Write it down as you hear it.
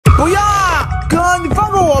不要啊！哥，你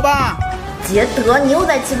放过我吧！捷德，你又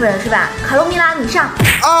在欺负人是吧？卡洛米拉，你上！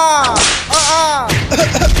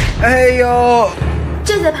哎呦！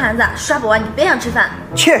这些盘子刷不完，你别想吃饭。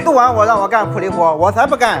切，不玩我让我干苦力活，我才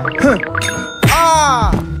不干！哼！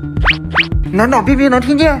难道冰冰能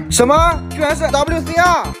听见？什么？居然是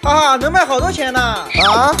WCR！ 哈哈，能卖好多钱呢！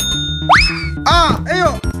哎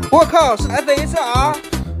呦，我靠，是 SHR！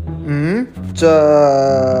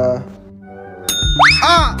 这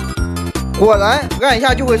果然按一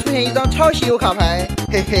下就会出现一张超稀有卡牌，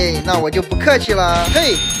嘿嘿，那我就不客气了。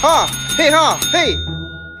嘿哈，嘿哈，嘿！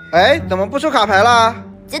哎，怎么不出卡牌了？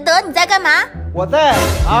捷德，你在干嘛？我在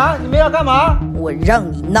你们要干嘛？我让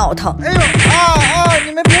你闹腾！哎呦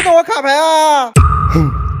你们别动我卡牌啊！哼，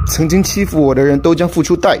曾经欺负我的人都将付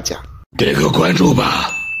出代价。给个关注吧。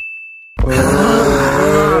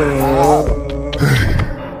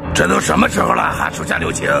这都什么时候了，还手下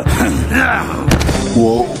留情？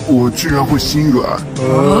我居然会心软。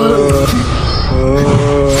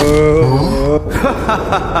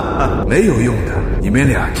没有用的，你们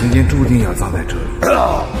俩今天注定要葬在这里。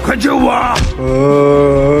快救我！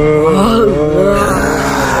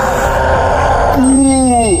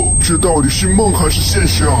不，这到底是梦还是现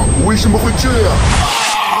实啊？为什么会这样？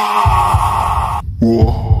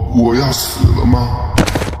我要死了吗？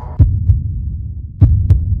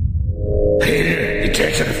黑日，你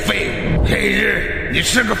真是个废物！黑日，你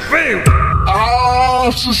是个废物！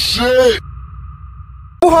是谁？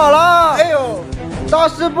不好了！哎呦，大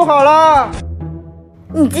师不好了！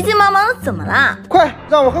你急急忙忙的怎么啦？快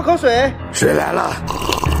让我喝口水！谁来了？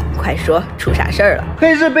快说，出啥事儿了？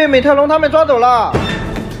黑日被美特龙他们抓走了。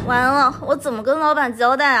完了，我怎么跟老板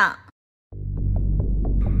交代啊？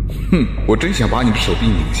哼，我真想把你的手臂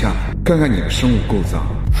拧下来，看看你的生物构造。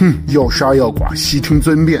哼，要杀要剐，悉听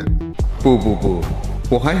尊便。不，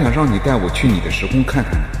我还想让你带我去你的时空看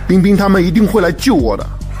看。冰冰他们一定会来救我的。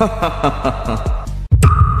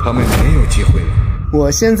他们没有机会了。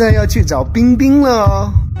我现在要去找冰冰了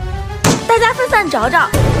哦。大家分散找找。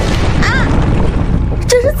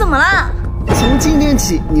这是怎么了？从今天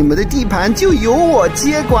起，你们的地盘就由我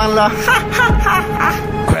接管了。哈哈哈哈！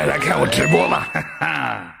快来看我直播吧！哈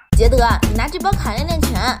哈。捷德，你拿这包卡练练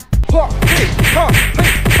拳。哈嘿哈嘿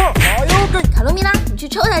哈！哎呦个！卡洛米拉，你去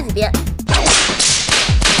抽他几遍。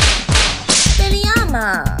贝利亚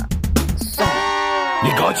嘛，算了。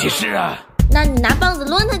你搞歧视啊？那你拿棒子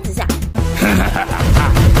抡他几下。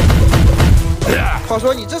话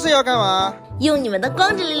说你这是要干嘛？用你们的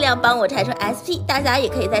光之力量帮我拆出 SP， 大家也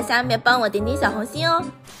可以在下面帮我点点小红心哦。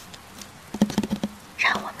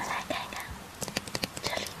让我们来看看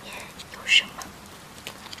这里面有什么。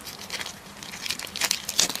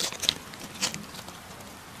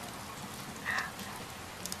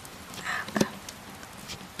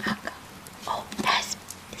OS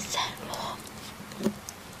 3罗，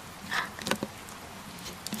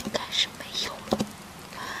应该是没有了。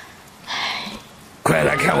快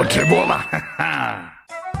来看我直播吧！哈哈。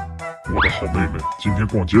我的好妹妹，今天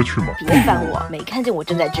逛街去吗？别烦我，没看见我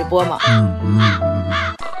正在直播吗？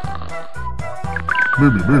妹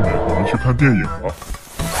妹，我们去看电影吧。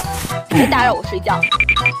别打扰我睡觉。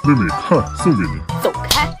妹妹，看，送给你。走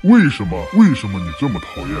开！为什么你这么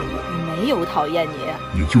讨厌我？没有讨厌你，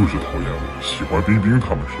你就是讨厌我，喜欢冰冰他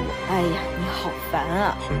们是吧？哎呀，你好烦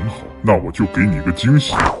啊！很好，那我就给你个惊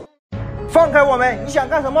喜。放开我们！你想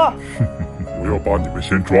干什么？我要把你们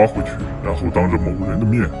先抓回去，然后当着某人的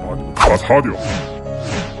面把你们咔嚓掉。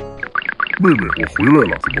妹妹，我回来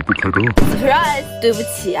了，怎么不开灯 ？Surprise！ 对不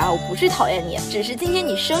起啊，我不是讨厌你，只是今天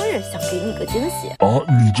你生日，想给你个惊喜。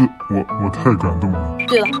你这我太感动了。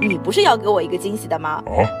对了，你不是要给我一个惊喜的吗？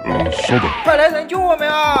稍等，快来人救我们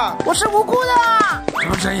啊！我是无辜的。什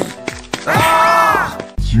么声音？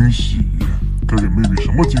惊喜？该给妹妹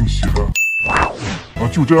什么惊喜呢？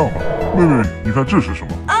就这样吧。妹妹，你看这是什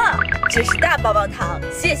么？这是大棒棒糖，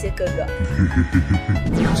谢谢哥哥。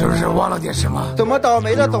是不是忘了点什么？怎么倒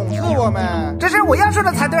霉的总是我们？这是我要说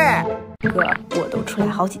的才对。哥，我都出来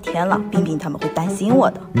好几天了，冰冰他们会担心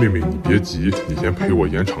我的。妹妹，你别急，你先陪我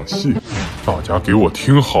演场戏。大家给我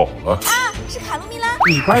听好了。是卡洛米拉。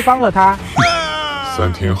你快帮了他。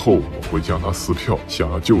3天后我会将他撕票，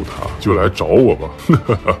想要救他就来找我吧。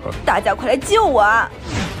大家快来救我啊！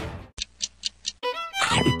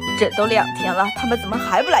这都2天了，他们怎么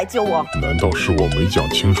还不来救我？难道是我没讲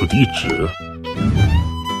清楚地址？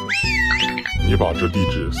你把这地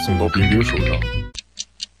址送到冰冰手上。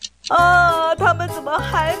他们怎么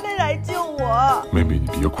还没来救我？妹妹，你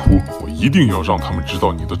别哭，我一定要让他们知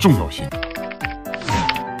道你的重要性。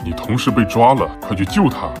你同事被抓了，快去救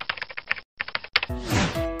他。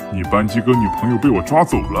你班级哥女朋友被我抓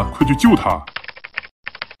走了，快去救他。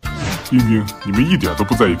冰冰，你们一点都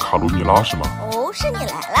不在意卡路米拉是吗？哦，是你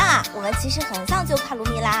来啦！我们其实很想救卡路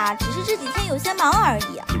米拉，只是这几天有些忙而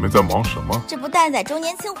已。你们在忙什么？这不蛋仔周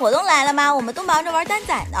年庆活动来了吗？我们都忙着玩蛋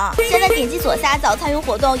仔呢。现在点击左下角参与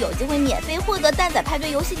活动，有机会免费获得蛋仔派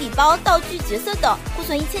对游戏礼包、道具、角色等，库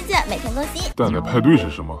存1000件，每天更新。蛋仔派对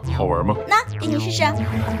是什么？好玩吗？那给你试试。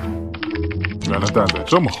原来蛋仔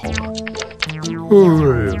这么好玩。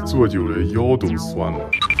哎呀，坐久了腰都酸了。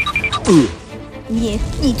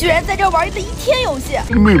你居然在这玩了一天游戏！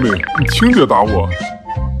妹妹，你轻点打我。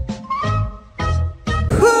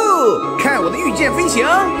看我的御剑飞行！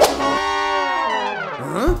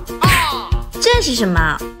这是什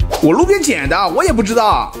么？我路边捡的，我也不知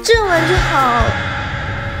道。这玩具好。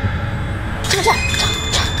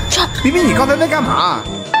冰冰，你刚才在干嘛？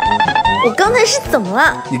我刚才是怎么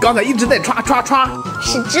了？你刚才一直在刷。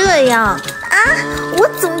是这样啊？我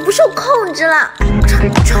怎么不受控制了？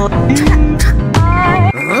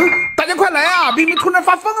大家快来啊！冰冰突然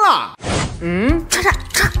发疯了。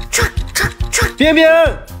冰冰，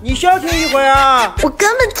你消停一会儿啊！我根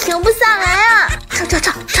本停不下来啊！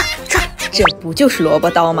这不就是萝卜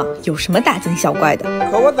刀吗？有什么大惊小怪的？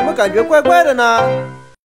可我怎么感觉怪怪的呢？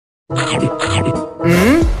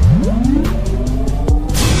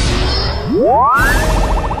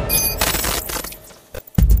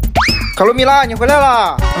卡路米拉，你回来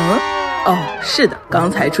了。哦，是的，刚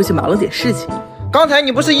才出去忙了点事情。刚才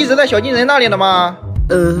你不是一直在小金人那里的吗？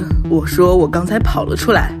我说我刚才跑了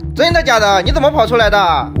出来。真的假的？你怎么跑出来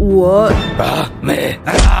的？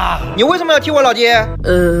你为什么要踢我老爹？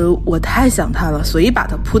我太想他了，所以把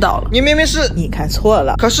他扑倒了。你明明是……你看错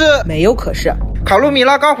了。可是没有可是。卡路米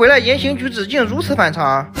拉刚回来，言行举止竟如此反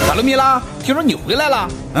常。卡路米拉，听说你回来了？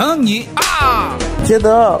你啊！捷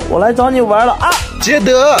德，我来找你玩了啊！捷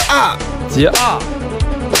德啊！捷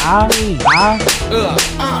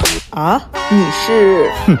啊！你是？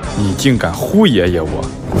哼，你竟敢呼爷爷我！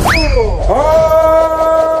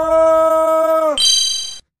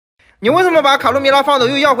你为什么把卡路米拉放走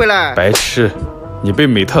又要回来？白痴，你被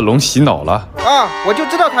美特龙洗脑了啊！我就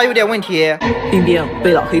知道他有点问题。冰冰，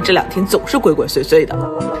贝老黑这2天总是鬼鬼祟祟的。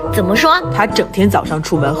怎么说？他整天早上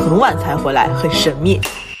出门很晚才回来，很神秘。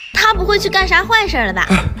他不会去干啥坏事了吧？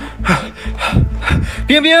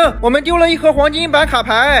冰冰，我们丢了一盒黄金版卡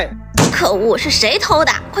牌。可恶，是谁偷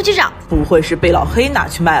的？快去找！不会是贝老黑拿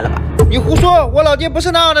去卖了吧？你胡说，我老爹不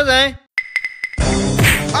是那样的人。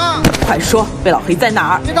啊！快说，贝老黑在哪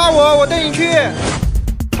儿？你打我，我带你去。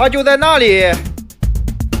他就在那里。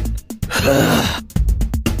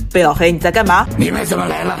贝老黑，你在干嘛？你们怎么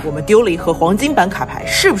来了？我们丢了一盒黄金版卡牌，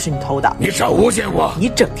是不是你偷的？你少诬陷我！你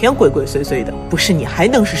整天鬼鬼祟祟的，不是你还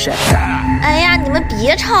能是谁？哎呀，你们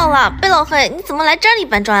别吵了！贝老黑，你怎么来这里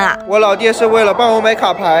搬砖了？我老爹是为了帮我买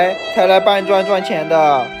卡牌才来搬砖赚钱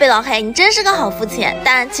的。贝老黑，你真是个好父亲，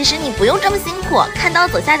但其实你不用这么辛苦。看到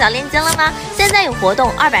左下角链接了吗？现在有活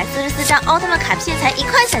动，244张奥特曼卡片才1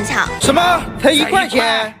块钱抢。什么？才1块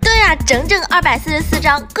钱？对呀，整整244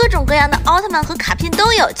张，各种各样的奥特曼和卡片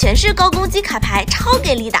都有，全是高攻击卡牌，超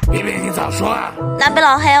给力的。冰冰，你早说啊！那贝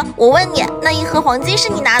老黑，我问你，那一盒黄金是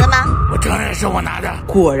你拿的吗？我承认是我拿的。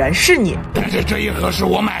果然是你。但是这一盒是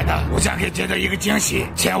我买的，我想给杰德一个惊喜，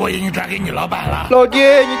钱我已经转给你老板了。老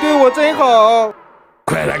爹，你对我真好。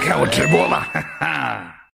快来看我直播吧，哈哈。